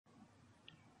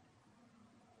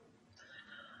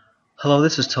Hello,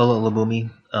 this is Tola Olubunmi.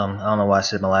 I don't know why I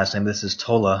said my last name. This is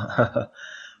Tola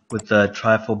with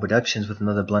Trifold Productions with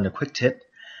another Blender quick tip.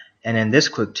 And in this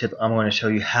quick tip, I'm going to show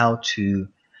you how to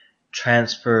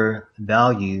transfer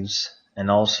values and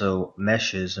also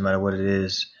meshes, no matter what it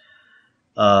is,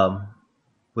 um,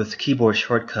 with keyboard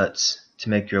shortcuts to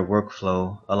make your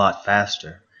workflow a lot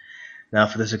faster. Now,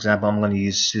 for this example, I'm going to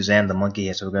use Suzanne the monkey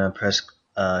head. So we're going to press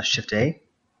Shift A,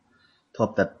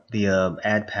 pull up the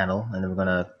add panel, and then we're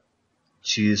going to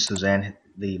choose Suzanne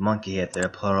the monkey head there,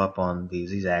 pull her up on the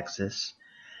z-axis,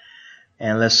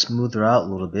 and let's smooth her out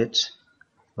a little bit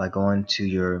by going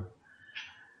to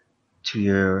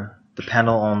the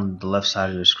panel on the left side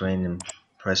of your screen and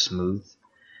press smooth.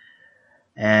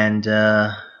 And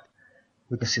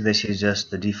we can see that she's just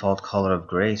the default color of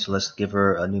gray. So let's give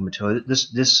her a new material.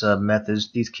 This method,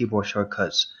 these keyboard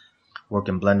shortcuts work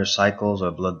in Blender Cycles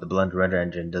or the Blender render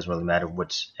engine. It doesn't really matter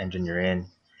which engine you're in.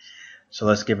 So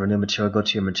let's give her a new material. Go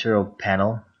to your material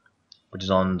panel, which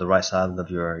is on the right side of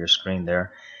your screen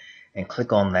there, and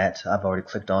click on that. I've already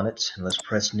clicked on it, and let's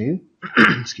press new.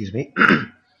 Excuse me.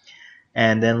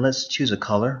 And then let's choose a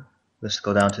color. Let's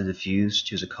go down to diffuse,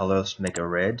 choose a color. Let's make it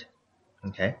red.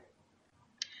 Okay.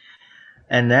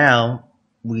 And now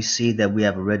we see that we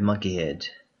have a red monkey head.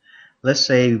 Let's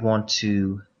say we want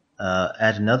to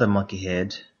add another monkey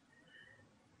head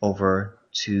over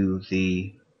to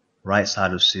the right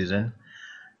side of Susan,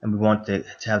 and we want to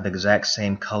have the exact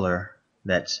same color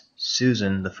that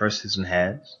Susan, the first Susan,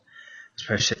 has. Let's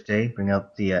press Shift A, bring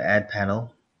up the add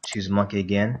panel, choose monkey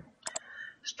again.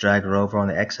 Let's drag her over on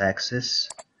the x-axis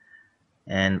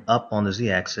and up on the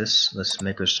z-axis. Let's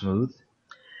make her smooth.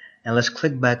 And let's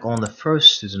click back on the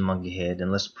first Susan monkey head,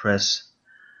 and let's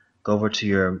go over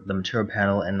to the material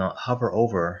panel and hover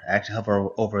over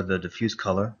the diffuse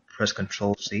color. Press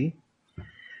Control C.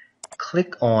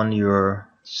 Click on your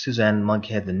Suzanne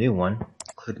monkey head, the new one.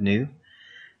 Click New,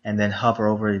 and then hover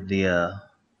over the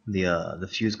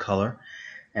diffuse color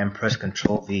and press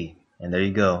Control V. And there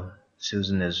you go.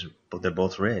 Susan they're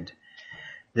both red.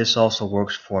 This also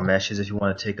works for meshes. If you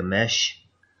want to take a mesh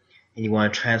and you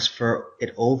want to transfer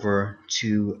it over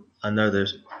to another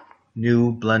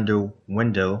new Blender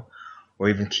window, or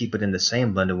even keep it in the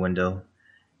same Blender window,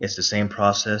 it's the same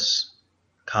process.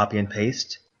 Copy and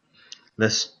paste.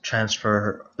 Let's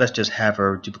just have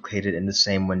her duplicated in the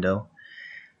same window.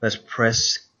 Let's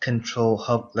press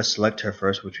let's select her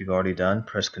first, which we've already done.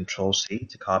 Press Control C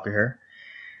to copy her,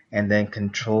 and then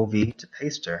Control V to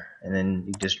paste her, and then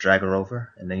you just drag her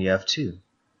over, and then you have two.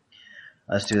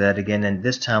 Let's do that again, and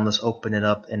this time let's open it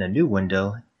up in a new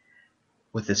window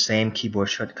with the same keyboard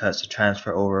shortcuts to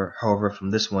transfer her over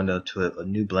from this window to a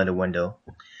new Blender window.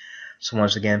 So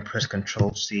once again, press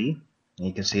Control C, and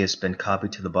you can see it's been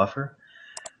copied to the buffer.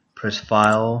 Press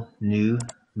File, New,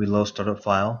 Reload Startup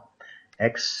File,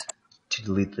 X to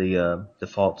delete the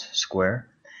default square.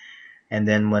 And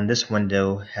then when this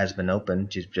window has been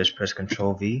opened, just press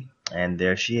Control V, and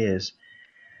there she is.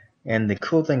 And the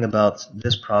cool thing about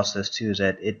this process too is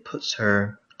that it puts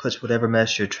whatever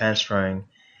mesh you're transferring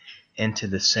into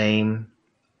the same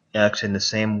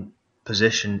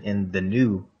position in the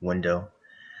new window.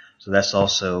 So that's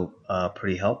also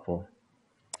pretty helpful.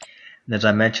 And as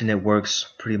I mentioned, it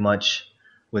works pretty much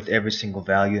with every single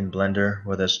value in Blender,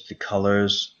 whether it's the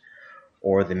colors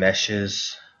or the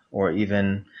meshes or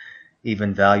even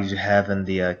values you have in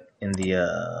the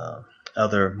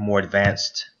other more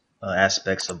advanced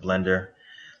aspects of Blender.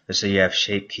 Let's say you have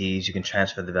shape keys. You can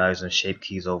transfer the values and shape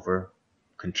keys over.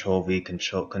 Control V,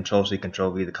 Control C,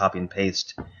 Control V, the copy and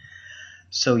paste.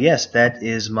 So yes, that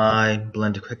is my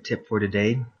Blender quick tip for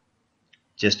today.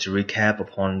 Just to recap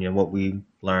upon what we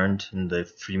learned in the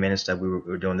few minutes that we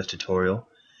were doing this tutorial,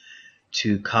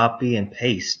 to copy and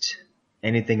paste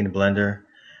anything in Blender,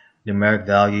 numeric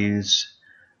values,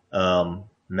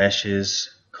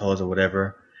 meshes, codes, or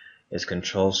whatever, is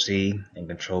Control C and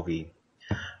Control V.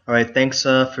 Alright, thanks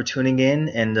for tuning in,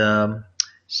 and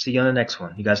see you on the next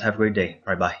one. You guys have a great day.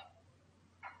 Alright, bye.